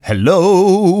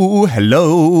Hello,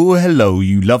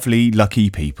 you lovely, lucky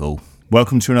people.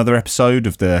 Welcome to another episode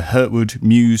of the Heartful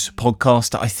Muse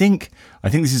podcast. I think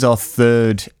this is our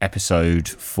third episode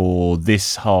for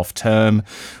this half term.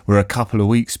 We're a couple of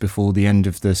weeks before the end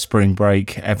of the spring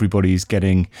break. Everybody's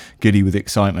getting giddy with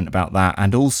excitement about that,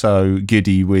 and also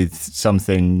giddy with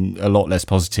something a lot less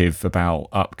positive about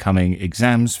upcoming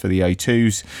exams for the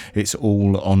A2s. It's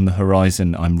all on the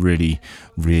horizon. I'm really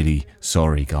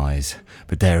sorry, guys,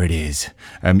 but there it is.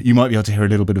 You might be able to hear a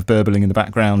little bit of burbling in the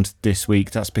background this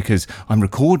week. That's because I'm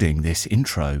recording this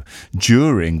intro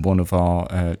during one of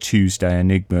our Tuesday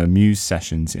Enigma Muse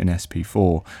sessions in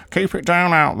SP4. Keep it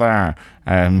down out there.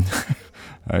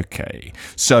 Okay,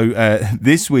 so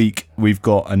this week we've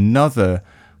got another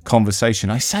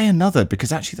conversation. I say another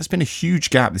because actually that's been a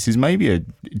huge gap. This is maybe a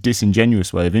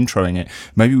disingenuous way of introing it.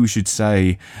 Maybe we should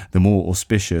say the more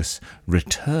auspicious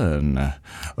return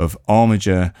of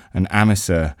ARMIGER and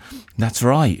AMISSAH. That's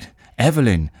right,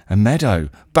 Evelyn and Meadow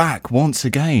back once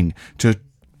again to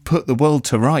put the world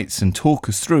to rights and talk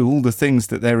us through all the things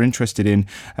that they're interested in.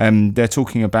 They're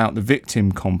talking about the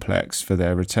victim complex for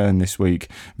their return this week,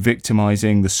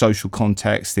 victimising, the social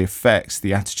context, the effects,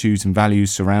 the attitudes and values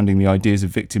surrounding the ideas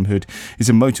of victimhood. Is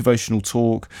a motivational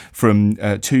talk from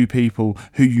two people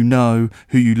who you know,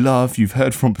 who you love, you've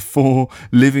heard from before,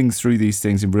 living through these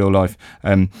things in real life,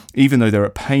 even though they're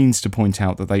at pains to point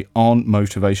out that they aren't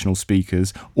motivational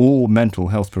speakers or mental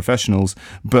health professionals,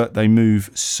 but they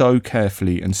move so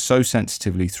carefully and so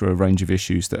sensitively through a range of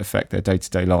issues that affect their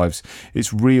day-to-day lives.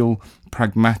 It's real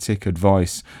pragmatic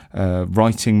advice,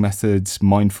 writing methods,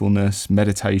 mindfulness,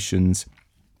 meditations.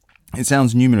 It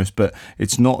sounds numinous, but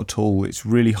it's not at all. It's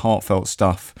really heartfelt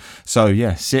stuff. So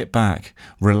yeah, sit back,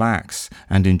 relax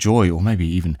and enjoy, or maybe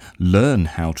even learn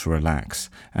how to relax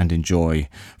and enjoy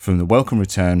from the welcome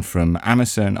return from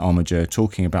AMISSAH and ARMIGER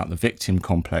talking about the victim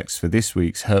complex for this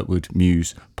week's Heartful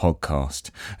Muse podcast.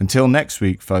 Until next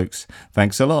week, folks,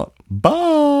 thanks a lot.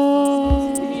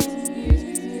 Bye!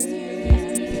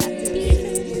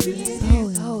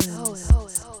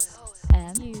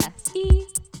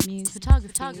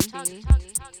 Photography.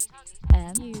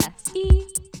 M-S-E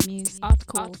Muse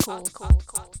article.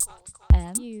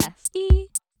 M-S-E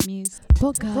Muse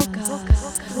podcast.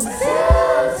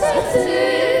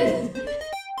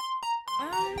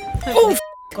 Oh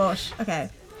gosh. Okay.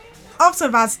 Off to a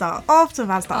bad start.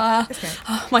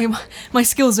 My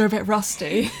skills are a bit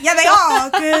rusty. Yeah, they are,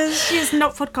 because she has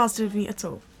not podcasted with me at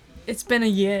all. It's been a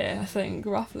year, I think,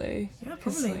 roughly. Yeah,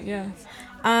 probably. Yeah.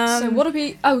 So what are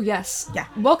we... Oh, yes. Yeah.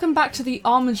 Welcome back to the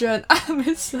ARMIGER and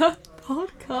AMISSAH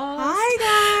podcast.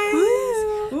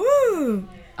 Hi, guys. Woo.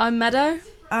 I'm Meadow.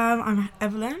 I'm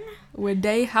Evelyn. We're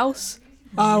Day House.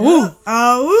 Woo.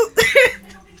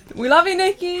 We love you,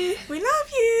 Nikki. We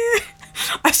love you.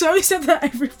 I slowly said that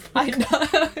every I know.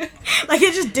 Like,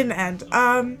 it just didn't end.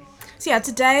 So yeah,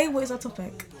 today, what is our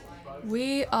topic?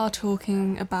 We are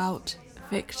talking about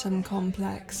victim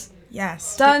complex.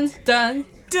 Yes. Dun.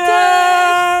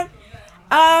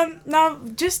 Now,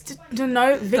 just to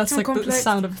note, victim That's like complex. the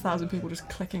sound of 1,000 people just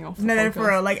clicking off the No, podcast. for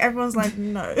real. Like, everyone's like,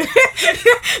 no.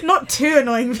 Not two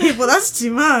annoying people. That's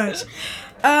too much.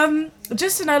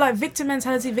 Just to know, like, victim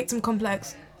mentality, victim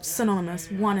complex, synonymous,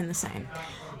 one and the same.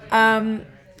 And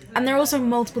there are also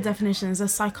multiple definitions.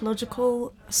 There's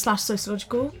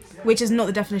psychological/sociological, which is not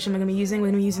the definition we're going to be using. We're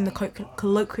going to be using the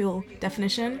colloquial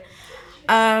definition.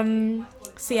 So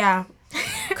yeah.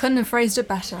 Couldn't have phrased it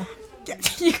better. Yeah,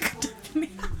 you could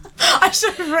definitely. I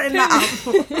should have written that out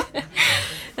before.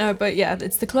 No, but yeah,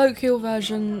 it's the colloquial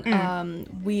version.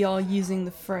 We are using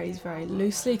the phrase very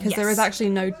loosely because there is actually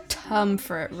no term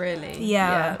for it, really.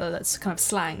 Yeah. That's kind of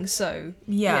slang. So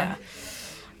yeah.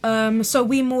 So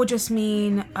we more just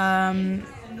mean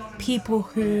people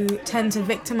who tend to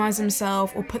victimize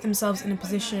themselves or put themselves in a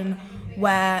position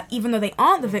where, even though they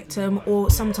aren't the victim, or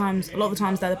sometimes, a lot of the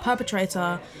times, they're the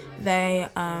perpetrator, they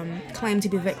claim to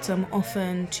be a victim,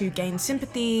 often to gain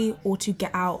sympathy or to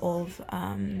get out of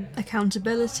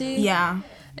accountability. Yeah.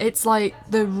 It's like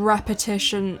the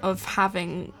repetition of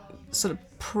having sort of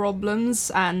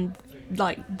problems and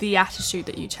like the attitude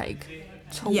that you take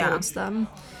towards them.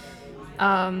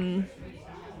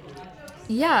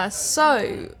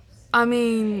 So, I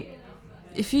mean,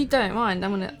 if you don't mind,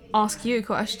 I'm going to ask you a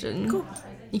question. Cool.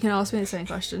 You can ask me the same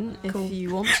question if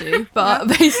you want to. But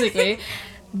basically,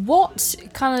 what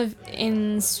kind of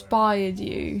inspired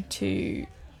you to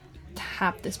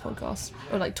have this podcast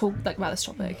or like talk like about this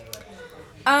topic?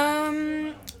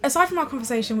 Aside from our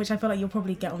conversation, which I feel like you'll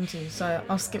probably get onto, so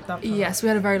I'll skip that part. Yes, we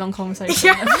had a very long conversation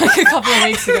like a couple of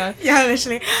weeks ago. Yeah,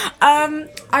 literally.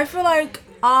 I feel like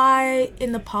I,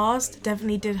 in the past,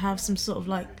 definitely did have some sort of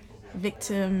like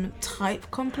victim type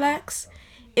complex,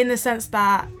 in the sense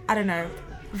that, I don't know,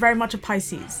 very much a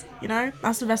Pisces, you know?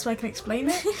 That's the best way I can explain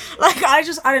it. Like, I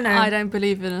don't know. I don't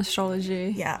believe in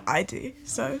astrology. Yeah, I do.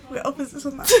 So we're opposites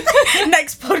on that.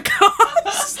 Next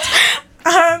podcast.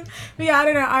 But yeah, I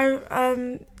don't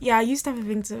know. I used to have a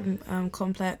victim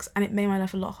complex, and it made my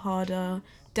life a lot harder.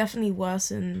 Definitely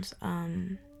worsened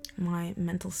my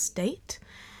mental state.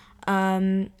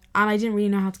 And I didn't really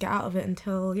know how to get out of it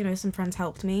until, you know, some friends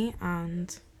helped me.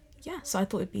 And yeah, so I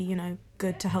thought it'd be, you know,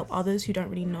 good to help others who don't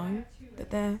really know that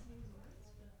they're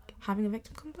having a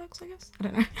victim complex, I guess. I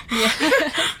don't know. Yeah.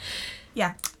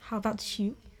 Yeah. How about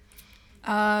you?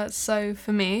 So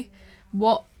for me,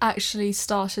 what actually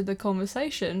started the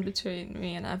conversation between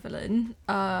me and Evelyn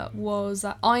was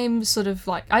that I'm sort of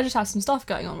like, I just have some stuff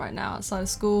going on right now outside of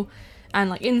school and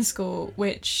like in school,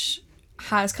 which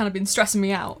has kind of been stressing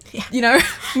me out. Yeah. You know,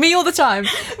 me all the time.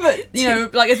 But, you know,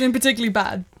 like it's been particularly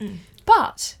bad.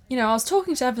 But, you know, I was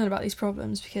talking to Evelyn about these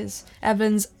problems because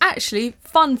Evelyn's actually,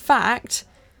 fun fact,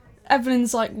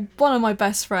 Evelyn's like one of my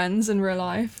best friends in real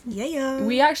life. Yeah.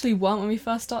 We actually weren't when we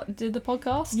first did the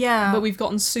podcast. Yeah. But we've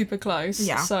gotten super close.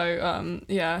 Yeah. So,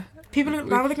 yeah. People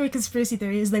now look at conspiracy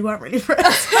theories, they weren't really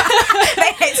friends.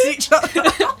 They hated each other.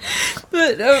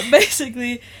 But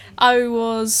basically, I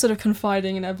was sort of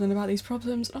confiding in Evelyn about these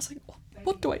problems. And I was like,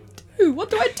 what do I do? What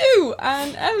do I do?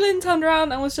 And Evelyn turned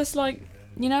around and was just like,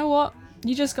 you know what?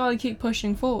 You just gotta keep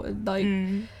pushing forward. Like,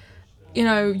 you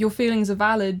know, your feelings are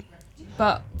valid,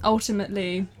 but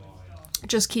ultimately,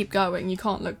 just keep going. You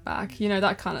can't look back. You know,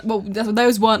 that kind of... Well,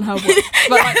 those weren't her words.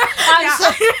 But like,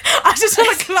 I just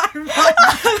want to clarify.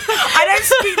 I don't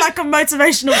speak like a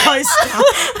motivational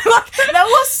poster. Like, there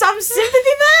was some sympathy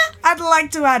there I'd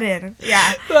like to add in.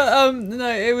 Yeah. But no,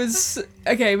 it was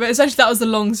okay. But essentially, that was the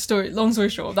long story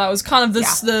short. That was kind of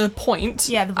the point.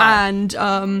 Yeah, the vibe.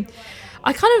 And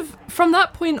I kind of, from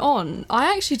that point on,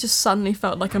 I actually just suddenly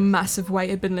felt like a massive weight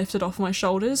had been lifted off my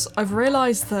shoulders. I've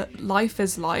realised that life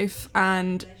is life,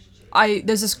 and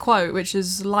there's this quote which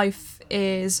is, life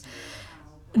is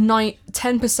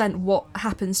 10% what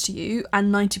happens to you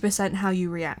and 90% how you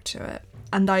react to it.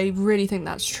 And I really think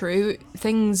that's true.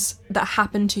 Things that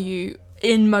happen to you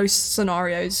in most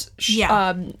scenarios you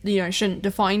know, shouldn't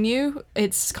define you.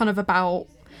 It's kind of about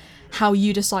how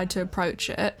you decide to approach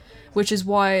it, which is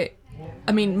why,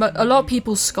 I mean, a lot of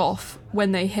people scoff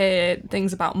when they hear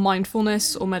things about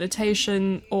mindfulness or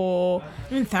meditation or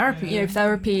therapy. You know,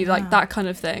 therapy, like that kind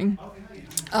of thing.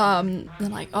 They're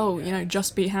like, oh, you know,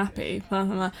 just be happy.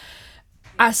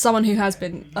 As someone who has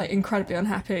been like incredibly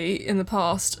unhappy in the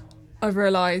past, I've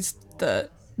realised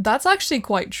that that's actually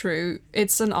quite true.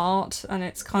 It's an art, and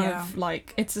it's kind of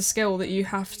like, it's a skill that you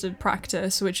have to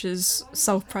practice, which is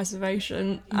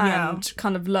self-preservation and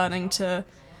kind of learning to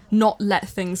not let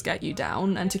things get you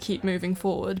down and to keep moving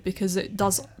forward, because it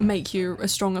does make you a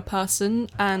stronger person.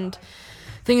 And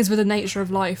thing is, with the nature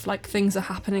of life, like, things are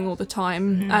happening all the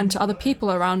time and to other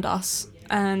people around us,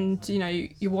 and you know,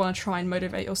 you want to try and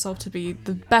motivate yourself to be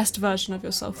the best version of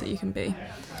yourself that you can be.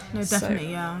 No,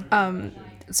 definitely, yeah.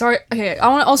 Sorry, okay, I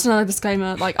want to also another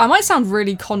disclaimer, like, I might sound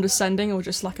really condescending or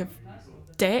just like a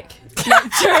dick,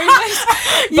 like, during this.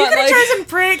 You could have chosen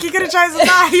prick, you could have chosen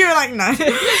that, you were like, no.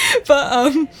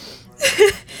 But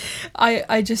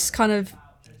I just kind of,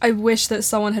 I wish that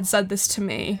someone had said this to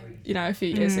me, you know, a few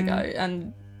years ago,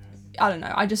 and I don't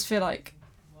know, I just feel like,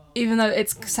 even though it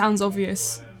sounds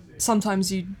obvious,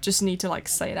 sometimes you just need to like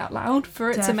say it out loud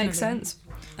for it to make sense.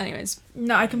 Anyways.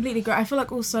 No, I completely agree. I feel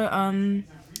like also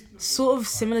sort of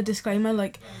similar disclaimer,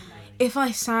 like, if I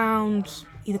sound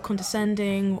either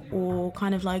condescending or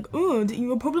kind of like, oh,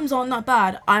 your problems aren't that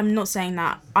bad, I'm not saying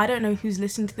that. I don't know who's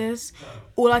listening to this.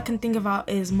 All I can think about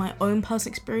is my own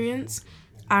personal experience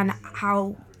and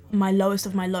how my lowest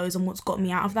of my lows and what's got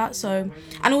me out of that. So,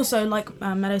 and also, like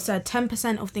Meadow said,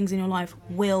 10% of things in your life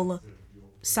will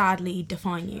sadly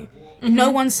define you.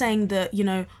 No one's saying that, you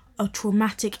know, a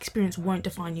traumatic experience won't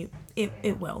define you.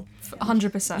 It will.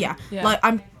 100%. Yeah.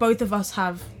 Like, both of us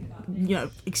have, you know,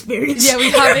 experience. Yeah,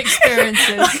 we have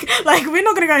experiences. like we're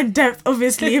not gonna go in depth,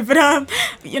 obviously, but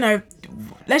you know,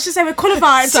 let's just say we're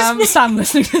qualified. Sam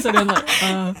listening to this, and I'm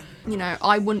like, you know,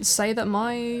 I wouldn't say that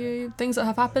my things that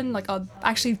have happened like are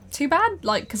actually too bad,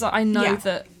 like, because I know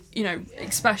that, you know,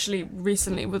 especially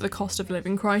recently with the cost of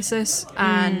living crisis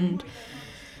and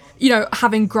you know,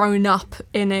 having grown up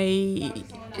in a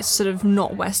sort of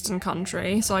not Western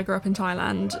country, so I grew up in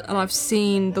Thailand, and I've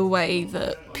seen the way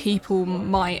that people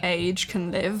my age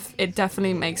can live. It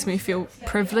definitely makes me feel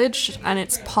privileged, and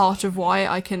it's part of why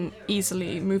I can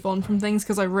easily move on from things,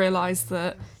 because I realise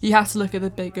that you have to look at the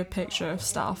bigger picture of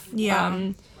stuff.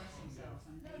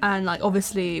 And like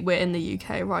obviously we're in the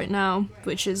UK right now,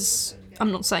 which is,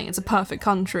 I'm not saying it's a perfect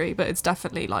country, but it's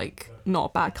definitely like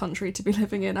not a bad country to be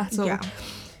living in at all.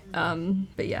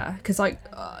 But yeah, because like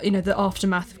you know, the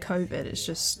aftermath of COVID, it's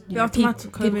just The aftermath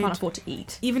of people COVID. can't afford to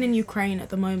eat. Even in Ukraine at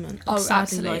the moment. Oh, sadly,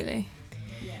 absolutely.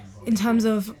 like, in terms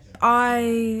of,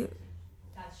 I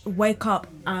wake up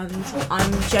and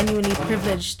I'm genuinely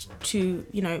privileged to,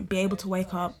 you know, be able to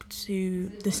wake up to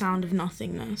the sound of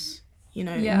nothingness, you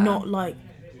know, not like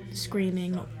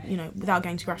screaming, not, you know, without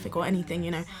getting too graphic or anything,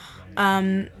 you know.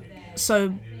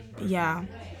 So yeah,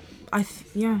 I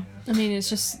mean, it's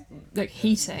just like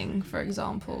heating, for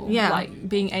example. Yeah. Like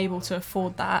being able to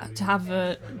afford that, to have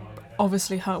a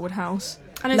obviously Hurtwood house.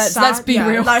 And it's sad, let's be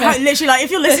real. Like literally, like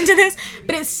if you're listening to this,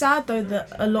 but it's sad though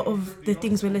that a lot of the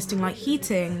things we're listing, like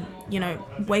heating, you know,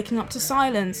 waking up to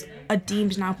silence, are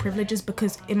deemed now privileges,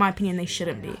 because in my opinion they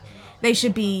shouldn't be. They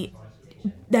should be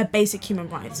their basic human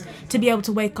rights. To be able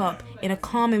to wake up in a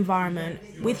calm environment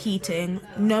with heating,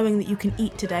 knowing that you can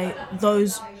eat today,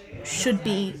 those should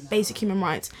be basic human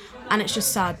rights. And it's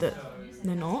just sad that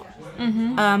they're not.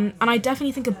 And I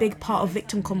definitely think a big part of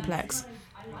victim complex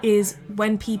is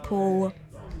when people,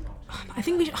 I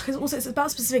think because also it's about a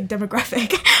specific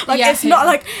demographic. Like it's not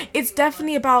like, it's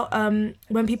definitely about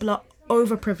when people are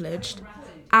overprivileged.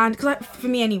 And because for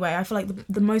me anyway, I feel like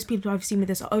the most people I've seen with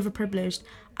this are overprivileged,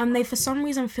 and they for some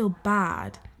reason feel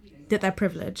bad that they're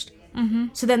privileged.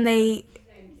 So then they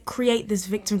create this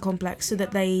victim complex so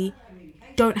that they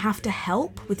don't have to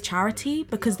help with charity,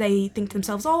 because they think to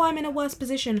themselves, oh, I'm in a worse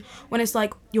position, when it's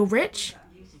like, you're rich,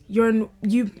 I'm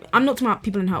not talking about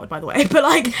people in Howard, by the way, but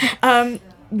like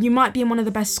you might be in one of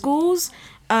the best schools,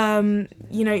 you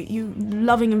know, you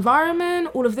loving environment,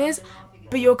 all of this,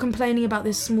 but you're complaining about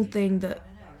this small thing that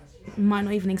might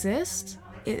not even exist.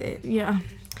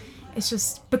 It's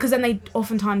just because then they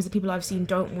oftentimes, the people I've seen,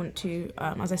 don't want to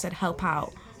as I said, help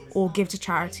out or give to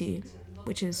charity,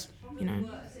 which is, you know,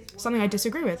 something I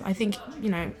disagree with. I think, you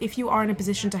know, if you are in a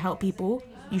position to help people,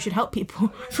 you should help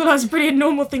people. I feel that's a pretty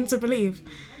normal thing to believe.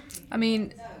 I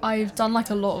mean, I've done like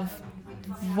a lot of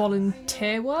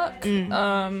volunteer work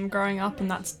growing up, and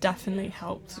that's definitely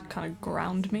helped kind of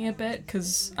ground me a bit,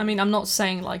 because I mean, I'm not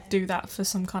saying like do that for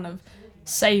some kind of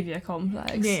savior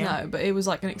complex, no, but it was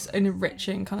like an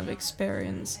enriching kind of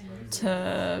experience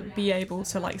to be able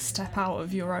to like step out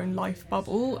of your own life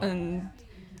bubble and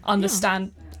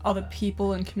understand other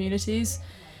people and communities.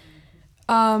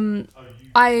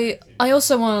 I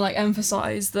also want to like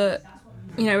emphasize that,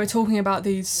 you know, we're talking about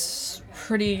these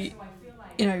pretty,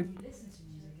 you know,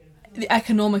 the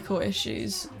economical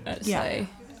issues, let's say.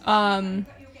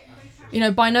 You know,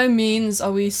 by no means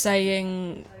are we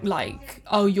saying like,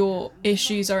 oh, your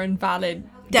issues are invalid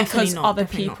because other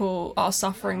people are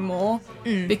suffering more,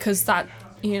 because that,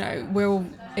 you know, we're all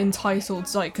entitled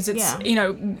to, like, because it's, you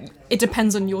know, it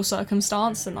depends on your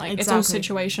circumstance, and like it's all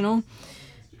situational.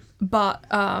 But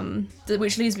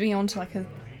which leads me on to like a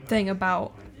thing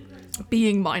about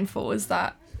being mindful, is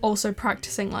that also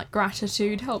practicing like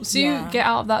gratitude helps you get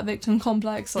out of that victim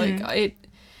complex. Like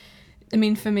I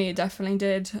mean, for me, it definitely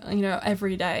did, you know,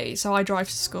 every day. So I drive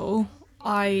to school.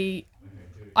 I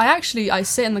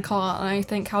sit in the car and I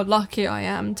think how lucky I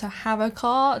am to have a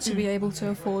car, to be able to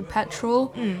afford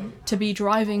petrol, to be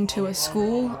driving to a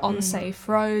school on safe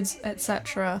roads,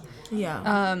 etc.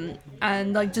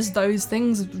 And like just those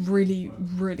things really,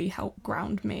 really help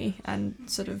ground me and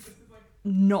sort of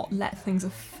not let things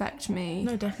affect me.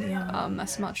 No, definitely,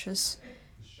 as much as,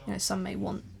 you know, some may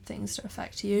want things to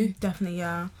affect you. Definitely,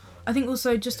 yeah. I think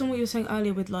also just on what you were saying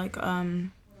earlier with like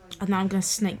and now I'm gonna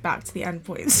snake back to the end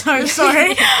point, so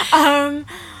sorry.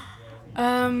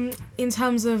 In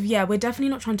terms of, we're definitely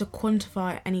not trying to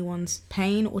quantify anyone's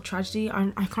pain or tragedy.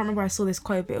 I can't remember where I saw this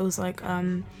quote, but it was like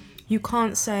you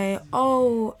can't say,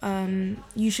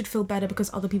 you should feel better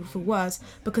because other people feel worse,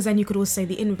 because then you could also say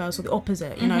the inverse or the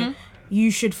opposite, you know, you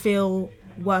should feel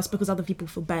worse because other people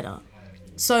feel better.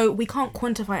 So we can't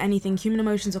quantify anything. Human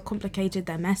emotions are complicated,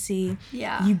 they're messy.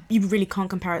 You really can't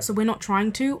compare it. So we're not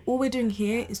trying to. All we're doing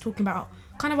here is talking about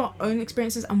kind of our own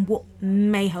experiences and what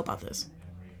may help others.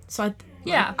 So I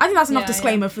think that's enough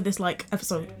disclaimer for this like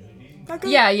episode. We've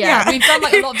done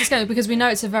like a lot of disclaimer because we know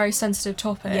it's a very sensitive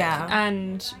topic.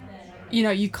 And you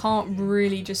know, you can't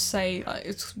really just say,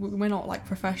 we're not like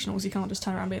professionals, you can't just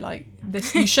turn around and be like,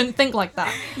 this, you shouldn't think like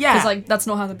that. Yeah. Because like, that's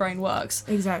not how the brain works.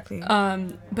 Exactly.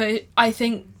 But I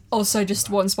think also just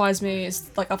what inspires me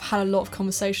is like, I've had a lot of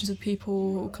conversations with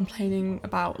people complaining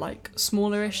about like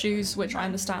smaller issues, which I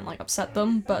understand like upset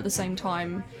them, but at the same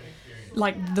time,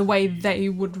 like the way they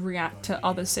would react to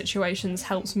other situations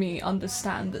helps me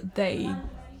understand that they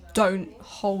don't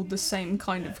hold the same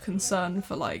kind of concern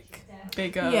for like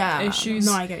bigger issues.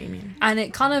 No, I get what you mean. And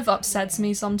it kind of upsets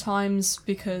me sometimes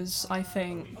because I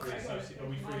think,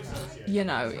 you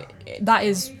know, that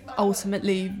is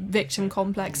ultimately victim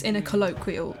complex in a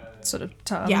colloquial sort of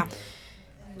term. Yeah.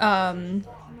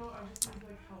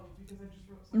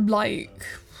 Like,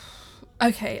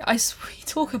 okay, we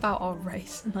talk about our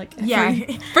race in like every Yeah.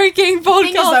 freaking The thing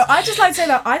is, though, podcast. I just like to say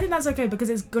that I think that's okay because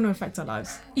it's gonna affect our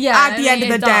lives. Yeah, At the end of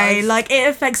the it day, does. like it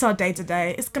affects our day to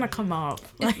day. It's gonna come up.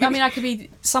 Like, I mean,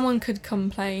 someone could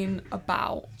complain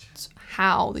about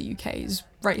how the UK is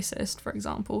racist, for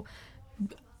example.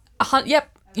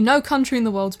 Yep, no country in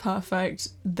the world's perfect.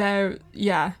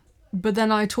 But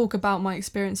then I talk about my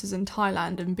experiences in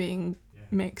Thailand and being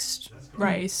mixed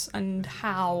race and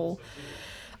how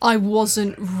I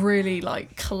wasn't really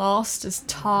like classed as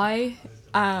Thai,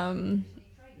 and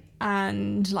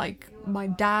like my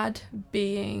dad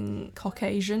being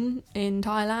Caucasian in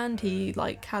Thailand, he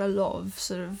like had a lot of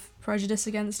sort of prejudice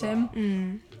against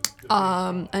him.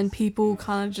 And people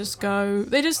kind of just go,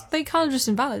 they kind of just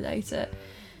invalidate it,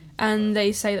 and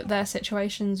they say that their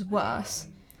situation's worse.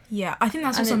 yeah, I think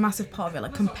that's And also a massive part of it,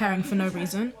 like comparing for no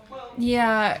reason.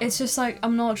 Yeah, it's just like,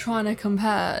 I'm not trying to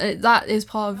compare. That is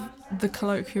part of the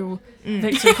colloquial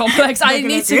victim complex. I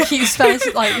need to keep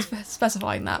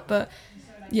specifying that, but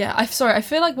yeah, I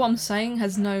feel like what I'm saying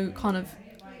has no kind of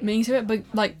meaning to it, but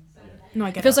like, No, I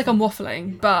it get feels that. like I'm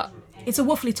waffling, but It's a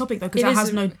waffly topic though, because It it is has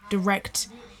a- no direct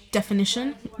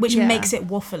definition, which Yeah. makes it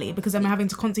waffly because I'm having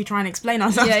to constantly try and explain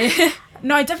ourselves. yeah.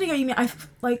 No, I definitely get what you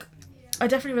mean. I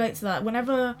definitely relate to that.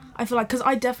 Whenever I feel like, because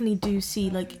I definitely do see,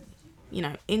 like, you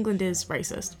know, England is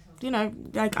racist. You know,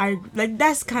 like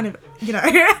that's kind of, you know,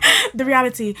 the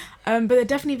reality. But there have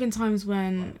definitely been times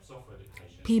when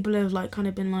people have like kind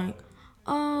of been like,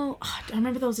 oh, I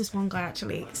remember there was this one guy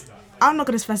actually. I'm not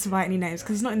going to specify any names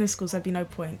because he's not in this school, so there'd be no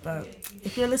point. But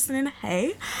if you're listening,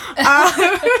 hey,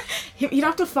 you don't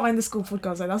have to find the school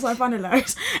podcast. So that's why I find it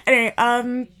hilarious. Anyway,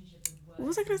 what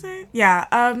was I going to say? Yeah,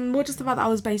 well, just about that. I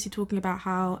was basically talking about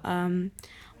how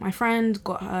my friend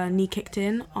got her knee kicked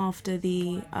in after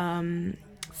the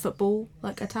football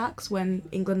like attacks when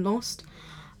England lost,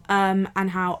 and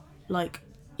how like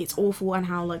it's awful and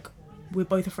how like we're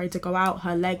both afraid to go out.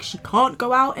 Her leg, she can't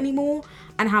go out anymore,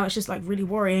 and how it's just like really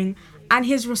worrying. And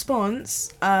his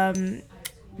response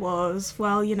was,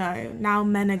 well, you know, now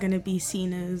men are going to be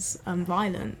seen as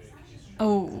violent.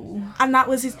 Oh. And that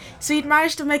was his. So he'd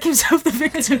managed to make himself the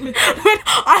victim when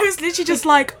I was literally just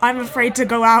like, I'm afraid to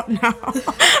go out now.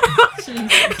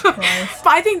 Jesus Christ.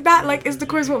 But I think that like is the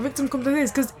core of what victim complex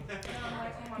is, because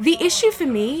the issue for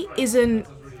me isn't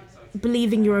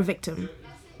believing you're a victim,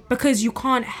 because you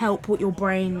can't help what your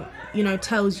brain, you know,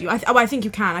 tells you. I think you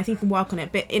can. I think you can work on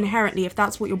it. But inherently, if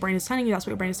that's what your brain is telling you, that's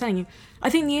what your brain is telling you. I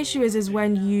think the issue is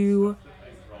when you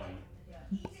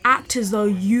act as though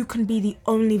you can be the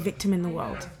only victim in the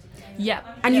world. Yeah.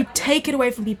 And you take it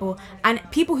away from people. And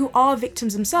people who are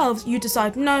victims themselves, you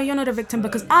decide, no, you're not a victim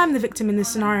because I'm the victim in this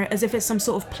scenario, as if it's some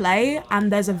sort of play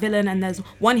and there's a villain and there's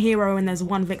one hero and there's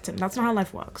one victim. That's not how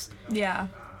life works. Yeah.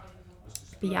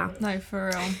 But yeah. No, for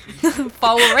real.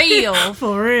 For real.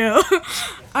 For real.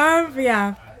 But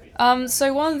yeah.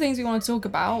 So one of the things we want to talk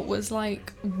about was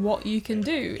like what you can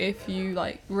do if you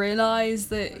like realize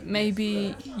that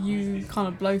maybe you kind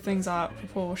of blow things out of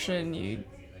proportion, you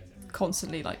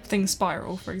constantly like things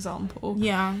spiral, for example.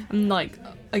 Yeah. And like,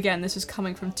 again, this is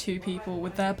coming from two people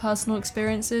with their personal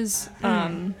experiences.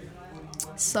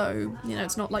 So, you know,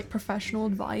 it's not like professional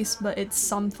advice, but it's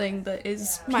something that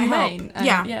is Might help. humane. And,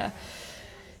 Yeah.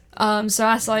 So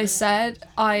as I said,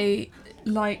 I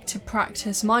like to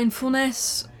practice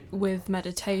mindfulness with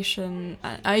meditation.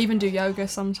 I even do yoga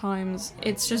sometimes.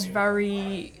 It's just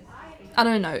very, I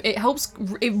don't know,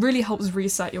 it really helps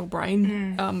reset your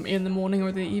brain in the morning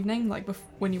or the evening, like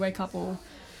when you wake up or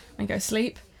when you go to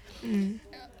sleep.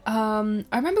 I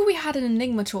remember we had an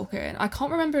Enigma talker, and I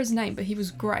can't remember his name, but he was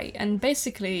great. And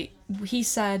basically, he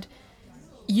said,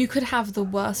 you could have the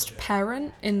worst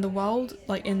parent in the world,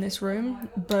 like in this room,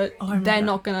 but they're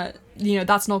not gonna,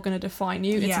 that's not gonna define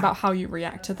you. It's about how you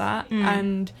react to that.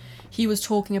 And he was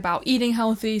talking about eating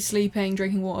healthy, sleeping,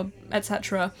 drinking water,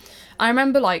 etc. I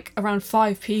remember like around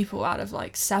 5 people out of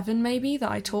like 7 maybe that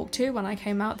I talked to when I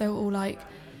came out, they were all like,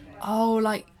 oh,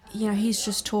 like, he's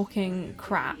just talking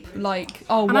crap. Like,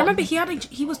 oh, and I remember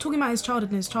he was talking about his childhood,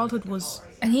 and his childhood was...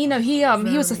 And he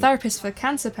was a therapist for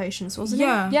cancer patients, wasn't he?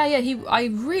 Yeah. I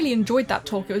really enjoyed that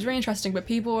talk. It was really interesting. But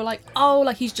people were like, "Oh,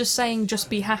 like he's just saying, just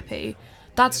be happy."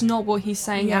 That's not what he's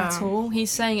saying at all. He's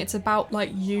saying it's about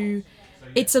like you.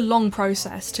 It's a long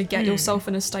process to get yourself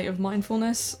in a state of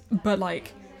mindfulness, but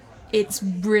like, it's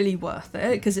really worth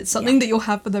it because it's something that you'll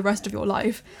have for the rest of your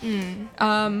life.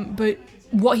 But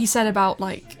what he said about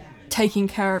like taking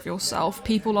care of yourself,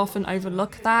 people often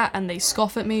overlook that and they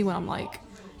scoff at me when I'm like,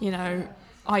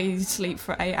 I sleep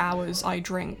for 8 hours, I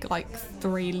drink like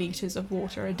 3 litres of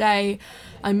water a day,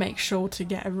 I make sure to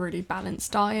get a really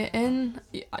balanced diet in,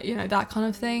 that kind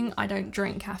of thing. I don't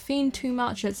drink caffeine too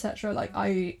much, etc. Like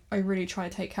I really try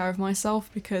to take care of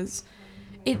myself because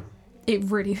it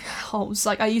really helps.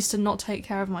 Like I used to not take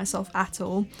care of myself at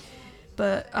all,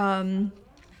 but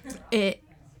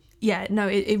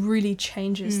it really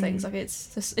changes things. Like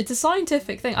it's a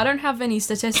scientific thing. I don't have any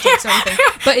statistics or anything,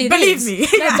 but believe me.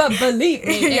 But believe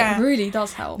me, it really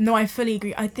does help. No, I fully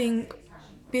agree. I think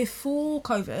before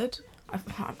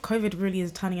COVID really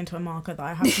is turning into a marker that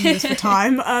I have to use for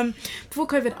time. Before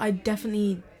COVID, I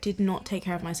definitely did not take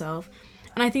care of myself,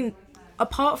 and I think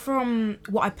apart from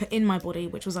what I put in my body,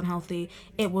 which was unhealthy,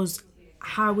 it was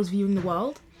how I was viewing the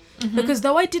world. Because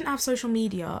though I didn't have social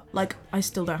media, like I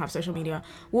still don't have social media,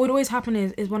 what would always happen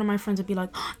is one of my friends would be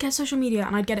like, oh, get social media,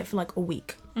 and I'd get it for like a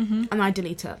week and I'd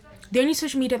delete it. The only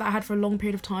social media that I had for a long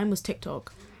period of time was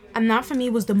TikTok, and that for me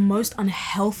was the most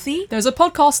unhealthy. There's a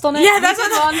podcast on it. Yeah, that's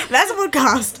a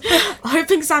podcast.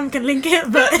 Hoping Sam can link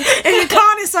it, but if you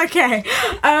can't, it's okay.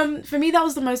 For me, that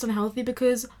was the most unhealthy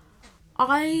because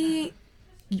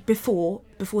before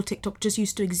TikTok just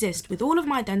used to exist with all of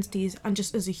my identities, and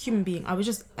just as a human being, I was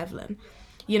just Evelyn.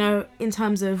 In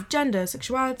terms of gender,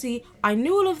 sexuality, I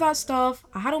knew all of that stuff,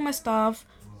 I had all my stuff,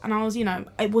 and I was,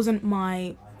 it wasn't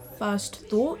my first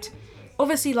thought.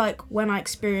 Obviously, like, when I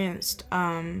experienced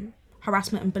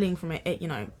harassment and bullying from it,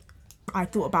 I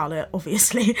thought about it,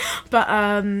 obviously. But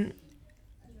I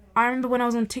remember when I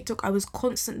was on TikTok, I was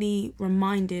constantly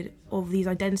reminded of these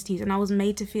identities, and I was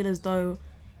made to feel as though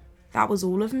that was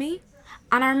all of me.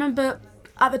 And I remember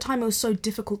at the time it was so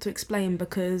difficult to explain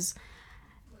because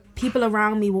people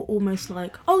around me were almost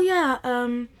like, oh yeah,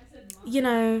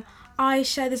 I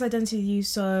share this identity with you,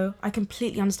 so I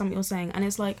completely understand what you're saying. And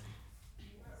it's like,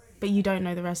 but you don't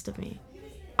know the rest of me.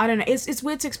 I don't know, it's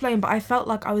weird to explain, but I felt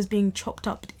like I was being chopped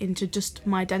up into just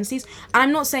my identities. And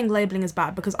I'm not saying labeling is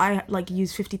bad, because I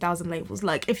use 50,000 labels.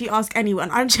 Like, if you ask anyone,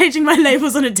 I'm changing my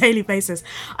labels on a daily basis.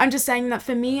 I'm just saying that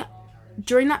for me,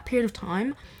 during that period of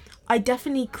time, I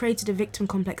definitely created a victim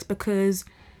complex because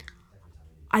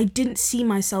I didn't see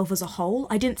myself as a whole.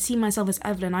 I didn't see myself as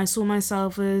Evelyn. I saw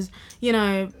myself as,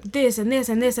 this and this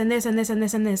and this and this and this and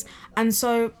this and this. And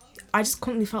so I just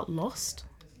constantly felt lost.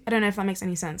 I don't know if that makes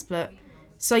any sense, but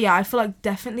so yeah, I feel like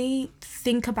definitely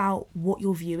think about what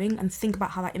you're viewing and think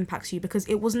about how that impacts you, because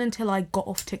it wasn't until I got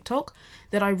off TikTok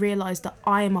that I realised that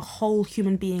I am a whole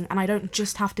human being and I don't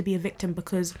just have to be a victim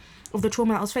because of the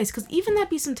trauma that I was faced. Because even there'd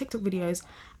be some TikTok videos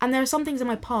and there are some things in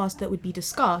my past that would be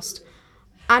discussed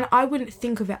and I wouldn't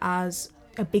think of it as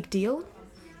a big deal,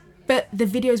 but the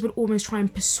videos would almost try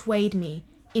and persuade me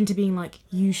into being like,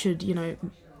 you should,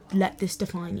 let this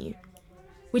define you,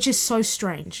 which is so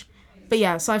strange. But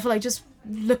yeah, so I feel like just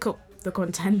look up the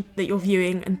content that you're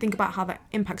viewing and think about how that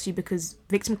impacts you, because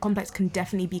victim complex can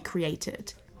definitely be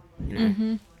created.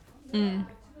 I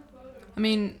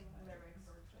mean,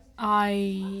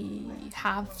 I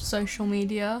have social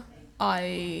media.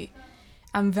 I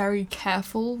am very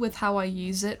careful with how I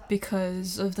use it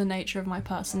because of the nature of my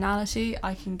personality.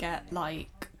 I can get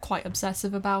quite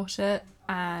obsessive about it,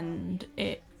 and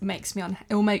it makes me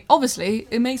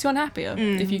it makes you unhappier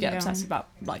if you get obsessed about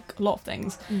a lot of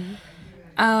things.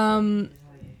 So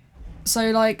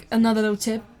another little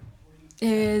tip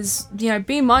is,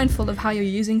 be mindful of how you're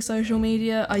using social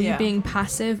media. Are you being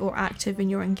passive or active in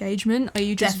your engagement? Are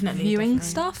you just viewing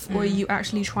stuff, or are you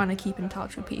actually trying to keep in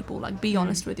touch with people? Be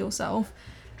honest with yourself.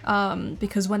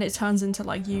 Because when it turns into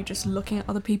you just looking at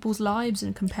other people's lives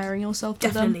and comparing yourself to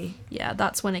them,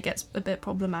 that's when it gets a bit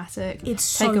problematic.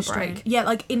 It's Take so a break. strange.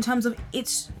 Yeah, in terms of,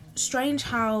 it's strange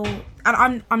how,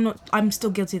 and I'm still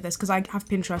guilty of this because I have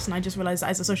Pinterest and I just realized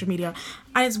that it's a social media,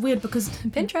 and it's weird because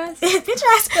Pinterest.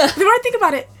 the more I think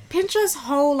about it, Pinterest's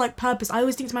whole like purpose, I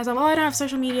always think to myself, oh, I don't have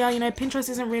social media, you know, Pinterest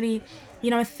isn't really, you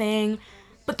know, a thing.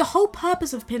 But the whole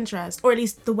purpose of Pinterest, or at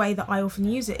least the way that I often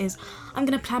use it, is I'm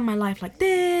going to plan my life like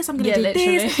this, I'm going to do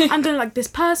literally. this, I'm going to like this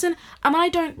person. And when I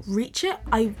don't reach it,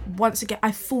 I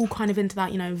fall kind of into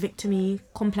that, you know, victim-y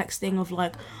complex thing of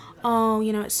like, oh,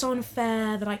 you know, it's so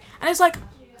unfair that and it's like,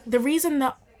 the reason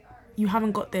that you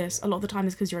haven't got this a lot of the time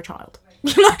is because you're a child.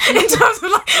 In terms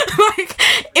of like,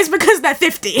 it's because they're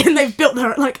 50 and they've built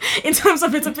their, like, in terms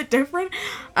of it's a bit different.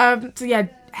 So yeah,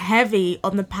 heavy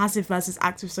on the passive versus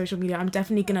active social media. I'm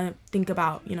definitely gonna think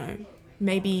about, you know,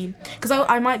 maybe because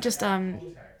I might just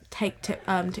take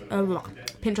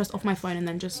Pinterest off my phone and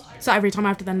then just, so every time I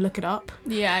have to then look it up.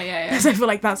 Yeah. Because I feel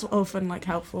like that's often like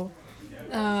helpful.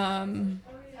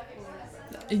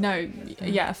 No,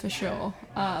 yeah, for sure.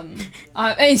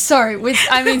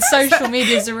 Social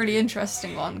media is a really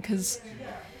interesting one because,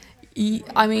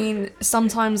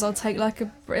 sometimes I'll take like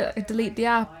delete the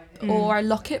app or I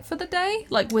lock it for the day.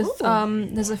 Like with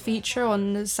there's a feature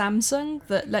on Samsung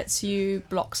that lets you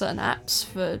block certain apps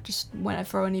for just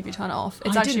whenever only if you turn it off.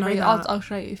 It's actually really. I'll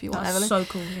show you if you want, That's Evelyn. so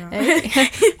cool. Yeah.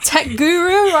 Tech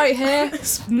guru right here.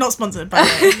 Not sponsored, by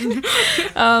the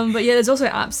way. But yeah, there's also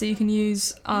apps that you can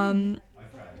use.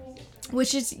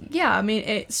 Which is,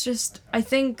 it's just, I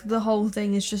think the whole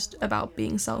thing is just about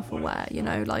being self-aware, you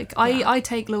know, like, I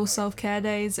take little self-care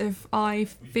days if I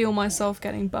feel myself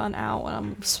getting burnt out and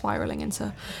I'm spiraling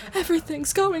into,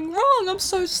 everything's going wrong, I'm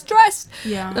so stressed.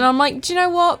 Yeah. And I'm like, do you know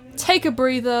what? Take a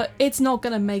breather, it's not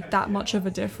going to make that much of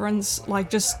a difference. Like,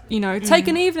 just, you know, take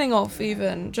an evening off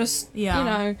even, just, you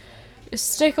know,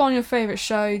 just stick on your favourite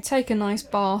show, take a nice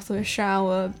bath or a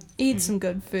shower, eat some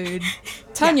good food,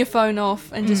 turn your phone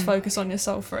off and just focus on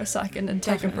yourself for a second and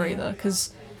take a breather,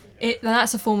 because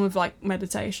that's a form of like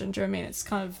meditation. Do you know what I mean? It's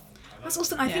kind of... That's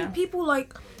awesome. I think people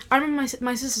like... I remember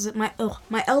my sister's...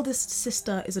 My eldest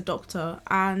sister is a doctor,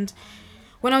 and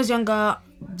when I was younger,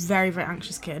 very, very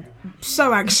anxious kid.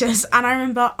 So anxious. And I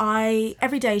remember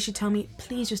every day she'd tell me,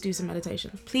 please just do some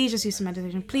meditation. Please just do some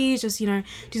meditation. Please just, you know,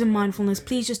 do some mindfulness.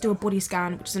 Please just do a body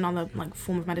scan, which is another like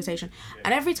form of meditation.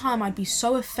 And every time I'd be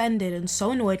so offended and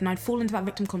so annoyed, and I'd fall into that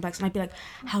victim complex, and I'd be like,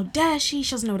 how dare she?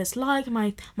 She doesn't know what it's like.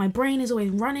 My brain is always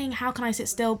running. How can I sit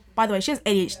still? By the way, she has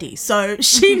ADHD, so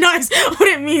she knows what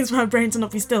it means for her brain to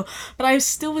not be still. But I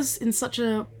still was in such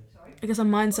a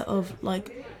mindset of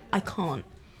like, I can't.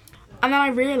 And then I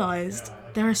realised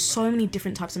there are so many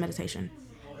different types of meditation.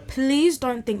 Please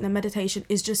don't think that meditation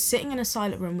is just sitting in a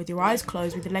silent room with your eyes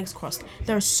closed, with your legs crossed.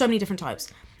 There are so many different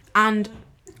types. And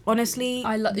honestly,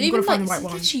 you've got to find the right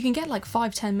one. You can get like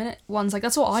 5-10 minute ones. Like,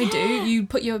 that's what I do. You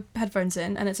put your headphones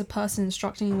in and it's a person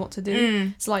instructing you what to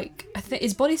do. It's like, I think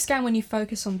it's body scan when you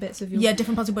focus on bits of your... Yeah,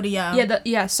 different parts of your body,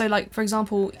 Yeah, so like, for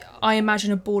example, I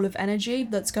imagine a ball of energy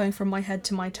that's going from my head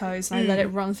to my toes and I let it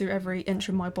run through every inch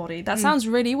of my body. That sounds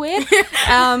really weird.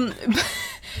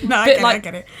 No, I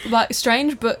get it. Like,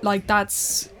 strange, but like,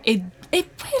 that's... It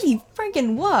really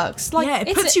friggin' works. Like, yeah,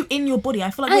 it puts you in your body.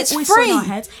 I feel like we're always free. so in our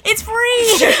heads. It's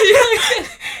free!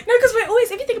 No, because we're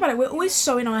always, if you think about it, we're always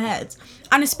so in our heads.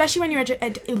 And especially when you're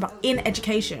in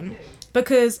education,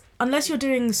 because unless you're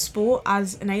doing sport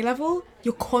as an A-level,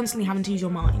 you're constantly having to use your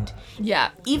mind. Yeah.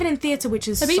 Even in theatre, which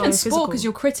is so even physical. sport, because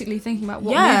you're critically thinking about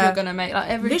what move you're going to make. Like,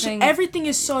 Everything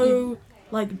is so,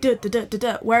 like, duh.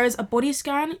 Whereas a body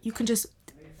scan, you can just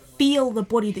feel the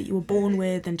body that you were born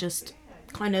with and just...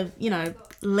 kind of, you know,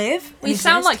 live. We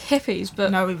sound like hippies,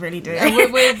 but no, we really do.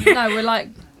 We're like,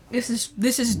 this is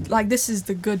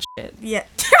the good shit. Yeah.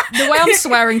 The way I'm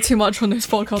swearing too much on this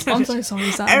podcast, I'm so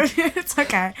sorry, Sam. It's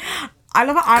okay. I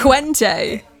love it.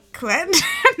 Quente.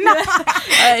 No.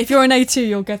 If you're an A2,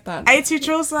 you'll get that. A2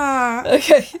 Chaucer.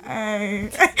 Okay.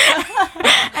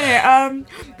 Anyway,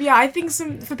 yeah, I think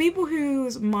for people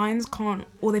whose minds can't,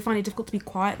 or they find it difficult to be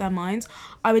quiet, their minds,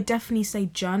 I would definitely say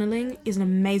journaling is an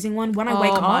amazing one. When I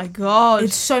wake up, oh my god,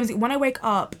 it's so amazing. When I wake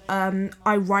up,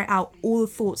 I write out all the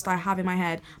thoughts that I have in my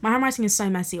head. My handwriting is so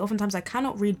messy. Oftentimes, I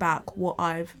cannot read back what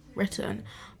I've written,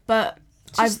 but.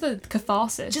 The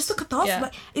catharsis. Just the catharsis. Yeah.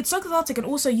 Like, it's so cathartic, and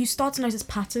also you start to notice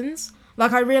patterns.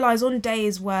 Like, I realise on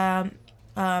days where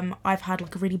I've had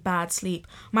like a really bad sleep,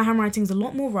 my handwriting's a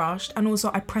lot more rushed, and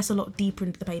also I press a lot deeper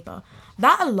into the paper.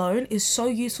 That alone is so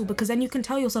useful, because then you can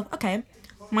tell yourself, okay,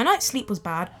 my night's sleep was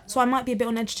bad, so I might be a bit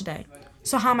on edge today.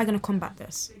 So how am I going to combat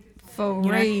this? For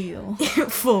real.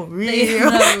 For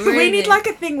real. No, really. We need like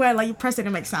a thing where like you press it and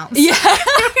it makes sounds. Yeah.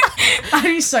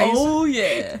 I'm so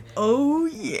yeah. oh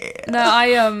yeah. No,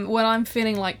 I when I'm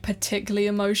feeling like particularly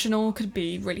emotional, could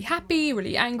be really happy,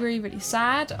 really angry, really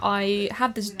sad, I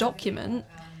have this document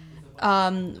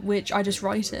which I just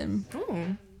write in.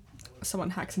 Oh.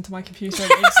 Someone hacks into my computer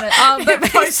and makes it. But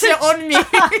Post it on me.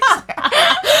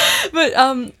 But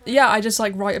yeah, I just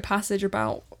like write a passage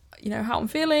about, you know, how I'm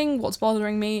feeling, what's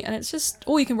bothering me, and it's just,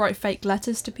 or you can write fake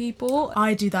letters to people.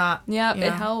 I do that. Yeah,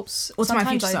 it helps. Or to my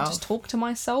sometimes future I self. just talk to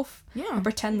myself. Yeah. I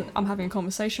pretend that I'm having a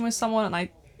conversation with someone, and I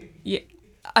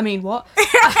mean, what?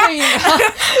 I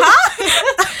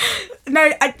No,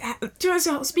 do you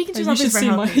know, speaking to mean, yourself is very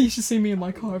healthy. you should see me in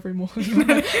my car every morning.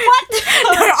 No,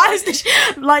 honestly,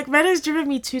 like Meadows driven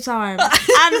me 2 times,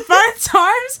 and both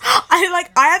times I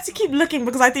had to keep looking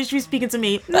because I think she was speaking to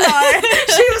me. No,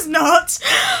 she was not.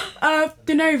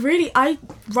 No, really, I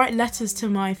write letters to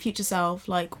my future self,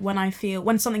 like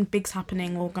when something big's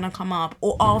happening or gonna come up,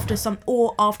 or after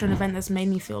an event that's made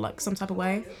me feel like some type of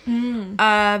way.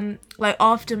 Like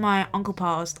after my uncle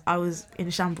passed, I was in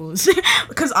shambles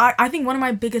because I think one of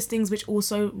my biggest things, which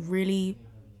also really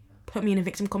put me in a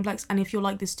victim complex, and if you're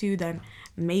like this too, then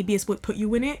maybe it's what put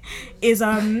you in it, is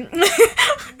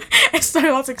it's so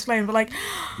hard to explain, but like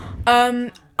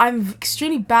I'm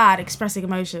extremely bad expressing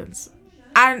emotions,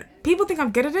 and people think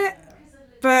I'm good at it,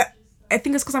 but I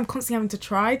think it's because I'm constantly having to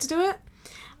try to do it.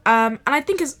 And I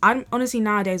think I'm honestly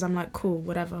nowadays I'm like, cool,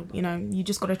 whatever, you know, you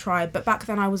just gotta try. But back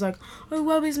then I was like, oh,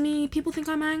 woe is me, people think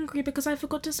I'm angry because I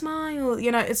forgot to smile,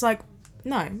 you know. It's like,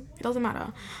 no, it doesn't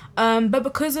matter. But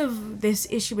because of this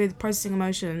issue with processing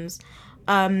emotions,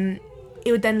 it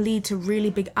would then lead to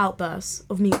really big outbursts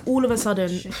of me all of a sudden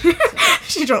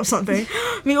she dropped something,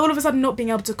 me all of a sudden not being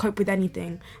able to cope with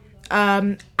anything,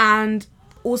 and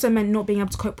also meant not being able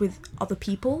to cope with other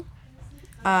people.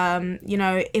 You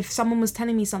know, if someone was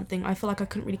telling me something, I feel like I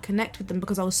couldn't really connect with them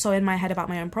because I was so in my head about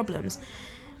my own problems.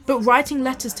 But writing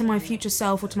letters to my future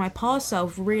self or to my past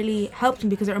self really helped me,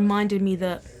 because it reminded me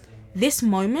that this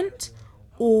moment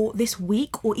or this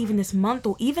week or even this month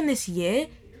or even this year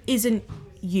isn't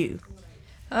you.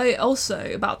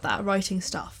 Also, about that writing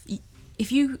stuff,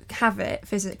 if you have it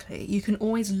physically, you can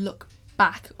always look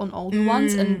back on older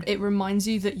ones, and it reminds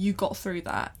you that you got through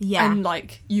that. Yeah. And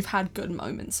like you've had good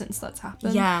moments since that's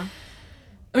happened. Yeah.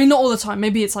 I mean, not all the time.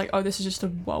 Maybe it's like, oh, this is just a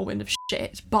whirlwind of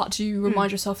shit, but you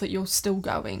remind yourself that you're still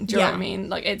going. Do you know what I mean?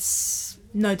 Like it's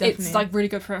definitely. like really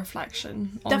good for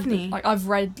reflection. Definitely. Like I've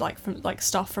read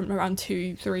stuff from around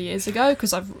 2-3 years ago,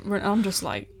 because I'm just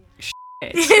like,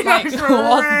 shit. Like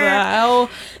what the hell?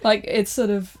 Like it's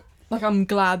sort of like, I'm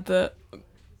glad that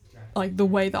like the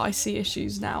way that I see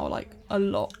issues now are like a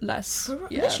lot less,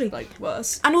 literally, like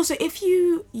worse. And also, if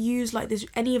you use like this,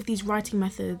 any of these writing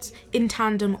methods in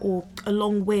tandem or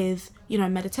along with, you know,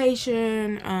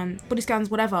 meditation, body scans,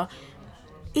 whatever,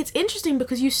 it's interesting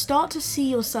because you start to see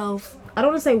yourself, I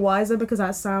don't want to say wiser because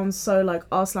that sounds so like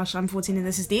r/I'm 14 and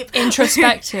this is deep.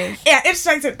 Introspective. Yeah,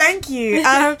 introspective. Thank you.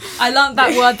 I learned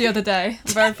that word the other day.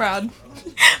 I'm very proud.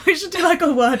 We should do like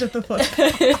a word of the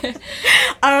podcast.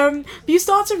 You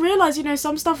start to realize, you know,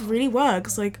 some stuff really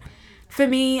works. Like for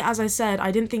me, as I said,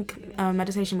 I didn't think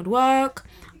meditation would work.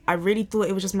 I really thought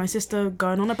it was just my sister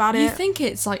going on about it. You think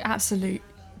it's like absolute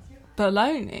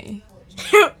baloney.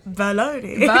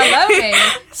 Baloney.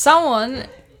 Someone,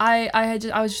 I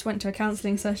just went to a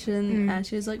counselling session, and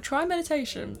she was like, try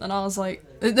meditation, and I was like,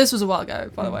 this was a while ago,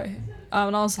 by the way,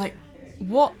 and I was like,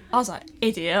 what? I was like,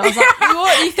 idiot. I was like,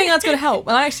 what? You think that's gonna help?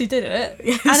 And I actually did it,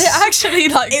 Yes. and it actually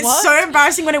like it's worked. so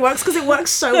embarrassing when it works because it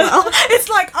works so well. It's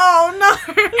like, oh no.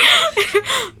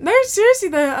 No, seriously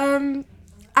though.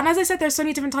 And as I said, there's so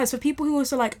many different types. For people who are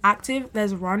also like active,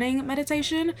 there's running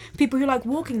meditation. People who like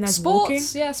walking, there's walking.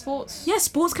 Sports. Yeah,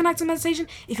 sports can act as meditation.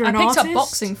 If you're I an picked artist, up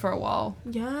boxing for a while.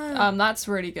 Yeah. That's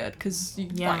really good because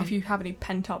like, if you have any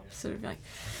pent up sort of like,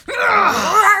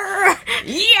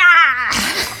 yeah.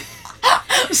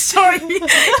 Sorry.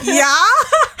 Yeah.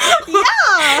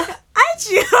 Yeah.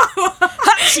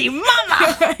 Hachi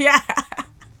mama. Yeah.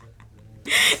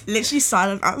 Literally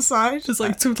silent outside. Just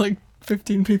like to like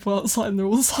 15 people outside and they're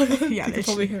all silent. Yeah, you can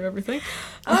probably hear everything.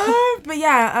 But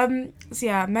yeah, so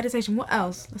yeah, meditation. What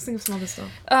else? Let's think of some other stuff.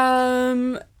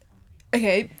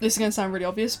 Okay, this is gonna sound really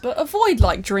obvious, but avoid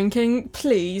like drinking,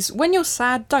 please. When you're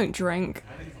sad, don't drink.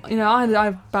 You know, I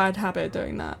have a bad habit of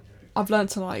doing that. I've learned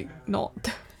to like not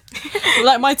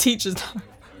like my teachers know.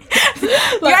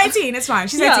 You're 18, it's fine.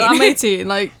 She's 18. Yeah, I'm 18,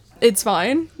 like it's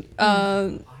fine.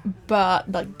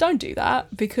 But like don't do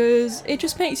that because it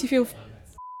just makes you feel.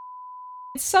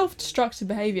 It's self-destructive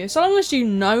behaviour. So long as you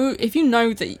know, if you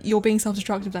know that you're being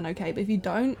self-destructive, then okay. But if you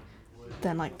don't,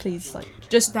 then like please like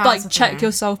just That's like the check thing.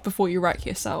 yourself before you wreck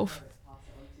yourself.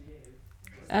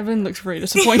 Evan looks really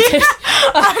disappointed.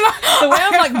 The way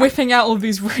I'm like whipping out all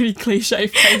these really cliche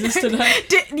phrases today.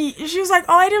 She was like,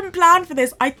 "Oh, I didn't plan for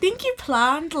this." I think you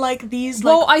planned like these.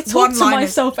 Well, like, I talk to one-liners.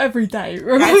 myself every day. That's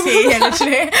Remember? it, yeah,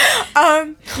 literally.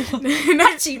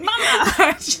 Actually,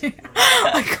 mama.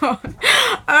 Oh my god.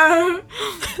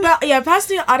 But yeah,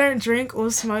 personally, I don't drink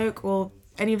or smoke or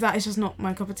any of that. It's just not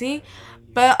my cup of tea.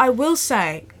 But I will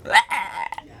say,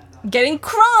 Getting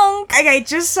crunk. okay,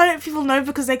 just so people know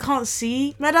because they can't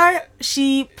see Meadow,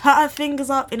 she put her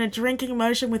fingers up in a drinking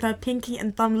motion with her pinky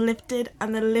and thumb lifted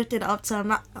and then lifted up to her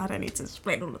mouth. I don't need to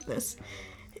explain all of this.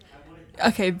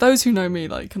 Okay, those who know me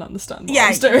like can understand what Yeah,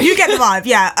 I'm doing. you get the vibe,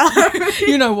 yeah.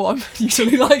 You know what I'm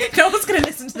usually like. No one's going to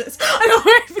listen to this. I know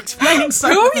I'm explaining so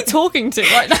Who are we much. talking to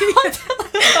right now?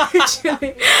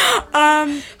 Literally.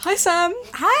 Hi, Sam.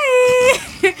 Hi!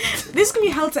 This is going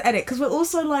to be hell to edit because we're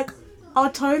also like, our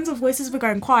tones of voices were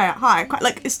going quiet, hi, quiet,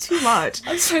 like it's too much.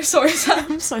 I'm so sorry, Sam.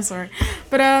 I'm so sorry.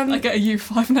 But I get a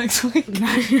U5 next week.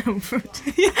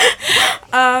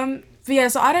 But yeah,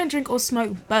 so I don't drink or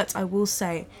smoke, but I will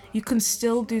say you can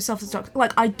still do self-destruct.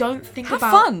 Like I don't think Have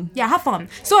about fun. Yeah, have fun.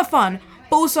 Still have fun,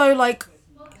 but also like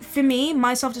for me,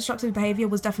 my self-destructive behavior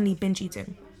was definitely binge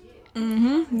eating.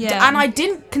 Yeah. And I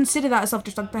didn't consider that a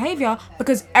self-destructive behavior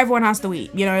because everyone has to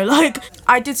eat, you know, like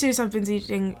I did seriously have binge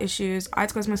eating issues. I had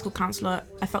to go to my school counsellor.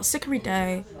 I felt sick every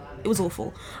day. It was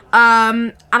awful.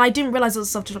 And I didn't realise it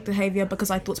was self-destructive behaviour because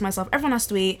I thought to myself, everyone has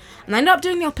to eat. And I ended up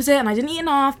doing the opposite and I didn't eat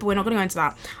enough, but we're not going to go into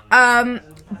that.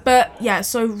 But yeah,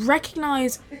 so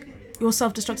recognise your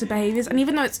self-destructive behaviours. And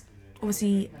even though it's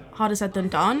obviously harder said than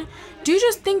done, do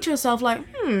just think to yourself like,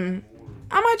 am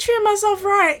I treating myself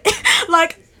right?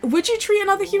 Like, would you treat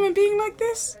another human being like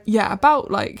this? Yeah,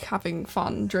 about like having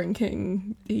fun,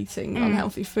 drinking, eating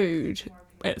unhealthy food,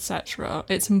 etc.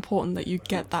 It's important that you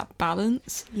get that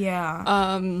balance.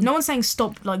 Yeah. No one's saying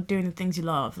stop like doing the things you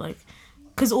love, like,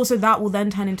 because also that will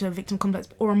then turn into a victim complex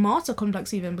or a martyr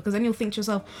complex even, because then you'll think to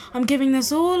yourself, I'm giving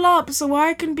this all up so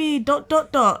I can be ... No.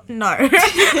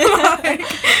 Like,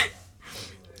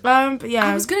 but yeah.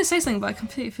 I was gonna say something, but I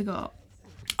completely forgot.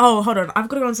 Oh, hold on. I've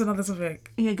got to go on to another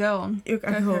topic. Yeah, go on.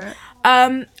 Okay, Go cool. for it.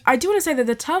 I do want to say that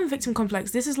the term victim complex,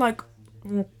 this is like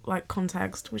more like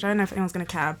context, which I don't know if anyone's going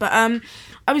to care, but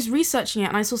I was researching it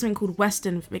and I saw something called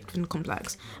Western victim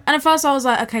complex. And at first I was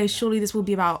like, okay, surely this will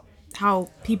be about how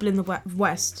people in the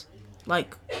West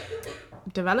like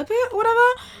develop it or whatever.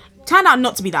 Turned out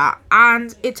not to be that.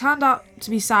 And it turned out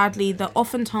to be, sadly, that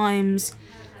oftentimes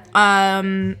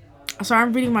sorry,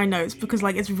 I'm reading my notes because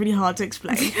like it's really hard to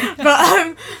explain.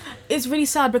 But it's really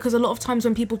sad because a lot of times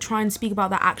when people try and speak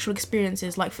about their actual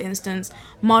experiences, like for instance,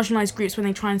 marginalized groups, when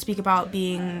they try and speak about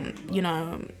being, you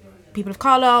know, people of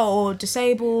color or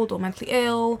disabled or mentally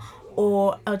ill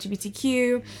or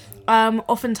LGBTQ,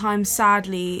 oftentimes,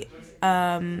 sadly,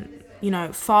 you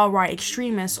know, far-right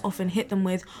extremists often hit them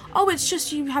with, oh, it's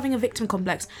just you having a victim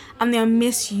complex, and they're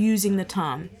misusing the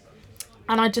term.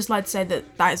 And I'd just like to say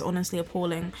that that is honestly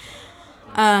appalling.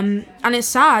 And it's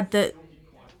sad that,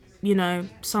 you know,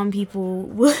 some people...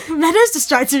 Meadow's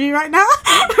distracting me right now.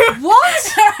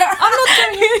 What? I'm not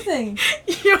doing anything.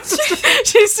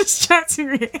 She's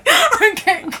distracting me. I'm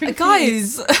getting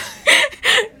confused.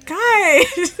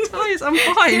 Guys, I'm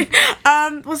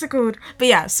fine. What's it called? But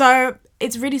yeah, so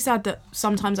it's really sad that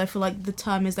sometimes I feel like the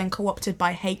term is then co-opted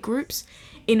by hate groups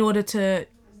in order to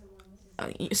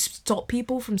stop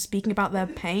people from speaking about their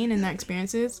pain and their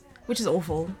experiences, which is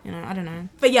awful, you know, I don't know.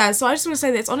 But yeah, so I just want to say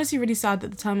that it's honestly really sad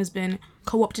that the term has been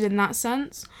co-opted in that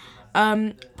sense.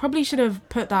 Probably should have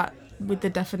put that with the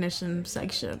definition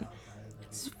section.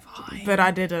 It's fine. But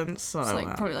I didn't, so... It's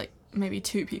like probably like maybe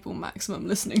 2 people maximum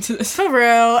listening to this. For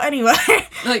real, anyway.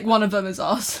 Like one of them is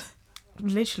us.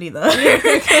 Literally though.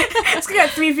 It's gonna get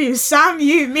 3 views. Sam,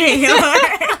 you, me.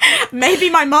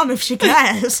 Maybe my mum if she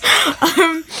cares.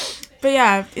 But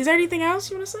yeah, is there anything else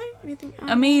you want to say? Anything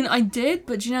else? I mean, I did,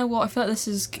 but do you know what? I feel like this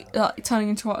is turning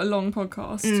into quite a long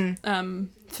podcast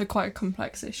for quite a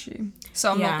complex issue.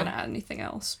 So I'm not going to add anything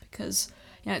else because,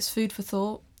 you know, it's food for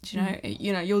thought.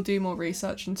 You know, you'll do more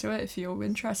research into it if you're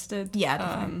interested. Yeah,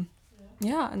 definitely.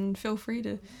 Yeah, and feel free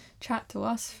to chat to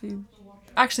us if you...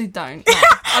 Actually, don't. No.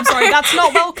 I'm sorry, that's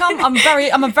not welcome.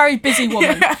 I'm a very busy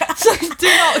woman. So do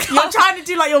not come. You're trying to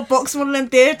do like your box modelling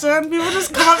theatre and people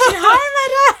just come up to you,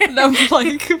 hi, Meadow. And I'm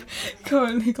like,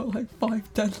 currently got like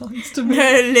 5 deadlines to meet.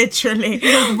 No, literally.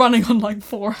 Running on like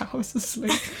 4 hours of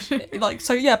sleep. Like,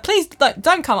 so yeah, please like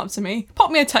don't come up to me.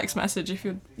 Pop me a text message if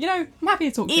you're, you know, I'm happy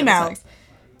to talk to you. Email. Not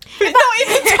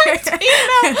even text.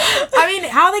 Email. I mean,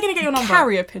 how are they going to get your number?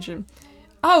 Carrier pigeon.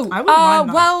 Oh, I wouldn't mind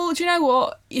that. well, do you know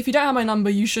what? If you don't have my number,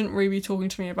 you shouldn't really be talking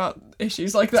to me about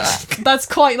issues like that. That's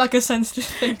quite like a sensitive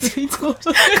thing to be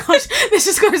talking about. Gosh, this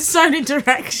just goes so many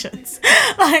directions.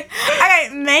 Like, okay,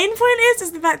 main point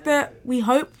is the fact that we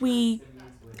hope we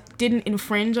didn't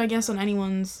infringe, I guess, on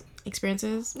anyone's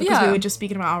experiences because we were just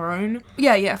speaking about our own.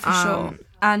 Yeah, for sure.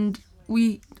 And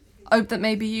we hope that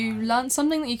maybe you learned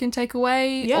something that you can take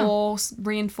away or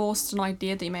reinforced an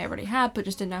idea that you may have already had but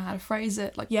just didn't know how to phrase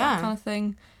it, like that kind of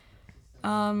thing.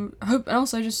 Hope, and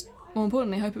also just more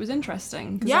importantly, hope it was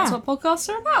interesting because that's what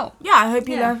podcasts are about. Yeah, I hope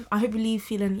you leave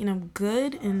feeling,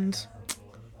 good and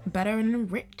better and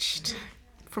enriched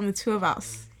from the two of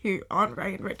us who aren't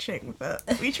very enriching, but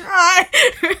we try.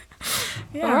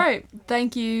 All right,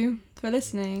 thank you for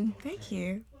listening. Thank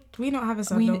you. Do we not have a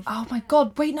send-off? Oh my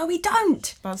god, wait, no we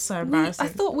don't. That's so embarrassing. I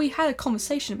thought we had a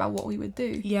conversation about what we would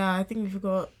do. Yeah, I think we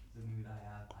forgot.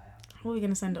 What are we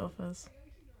going to send it off as?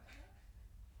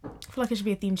 I feel like it should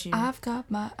be a theme tune. I've got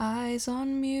my eyes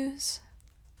on Muse.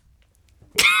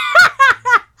 No!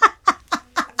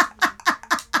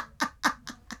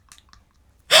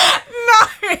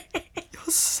 You're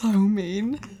so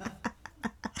mean.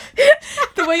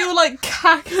 The way you're like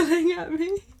cackling at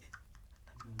me.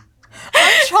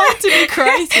 I'm trying to be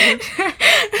creative.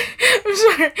 I'm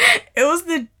sorry. It was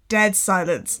the dead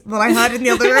silence that I heard in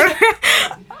the other room.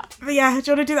 But yeah,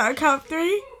 do you want to do that on count of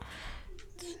 3?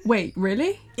 Wait,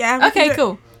 really? Yeah. Okay,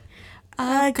 cool.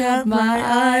 I got my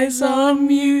eyes on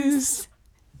Muse.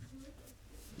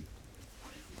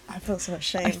 I feel so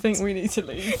ashamed. I think we need to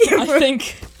leave. Yeah, I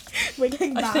think we're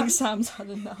getting back. I think Sam's had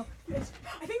enough.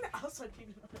 I think the outside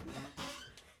people.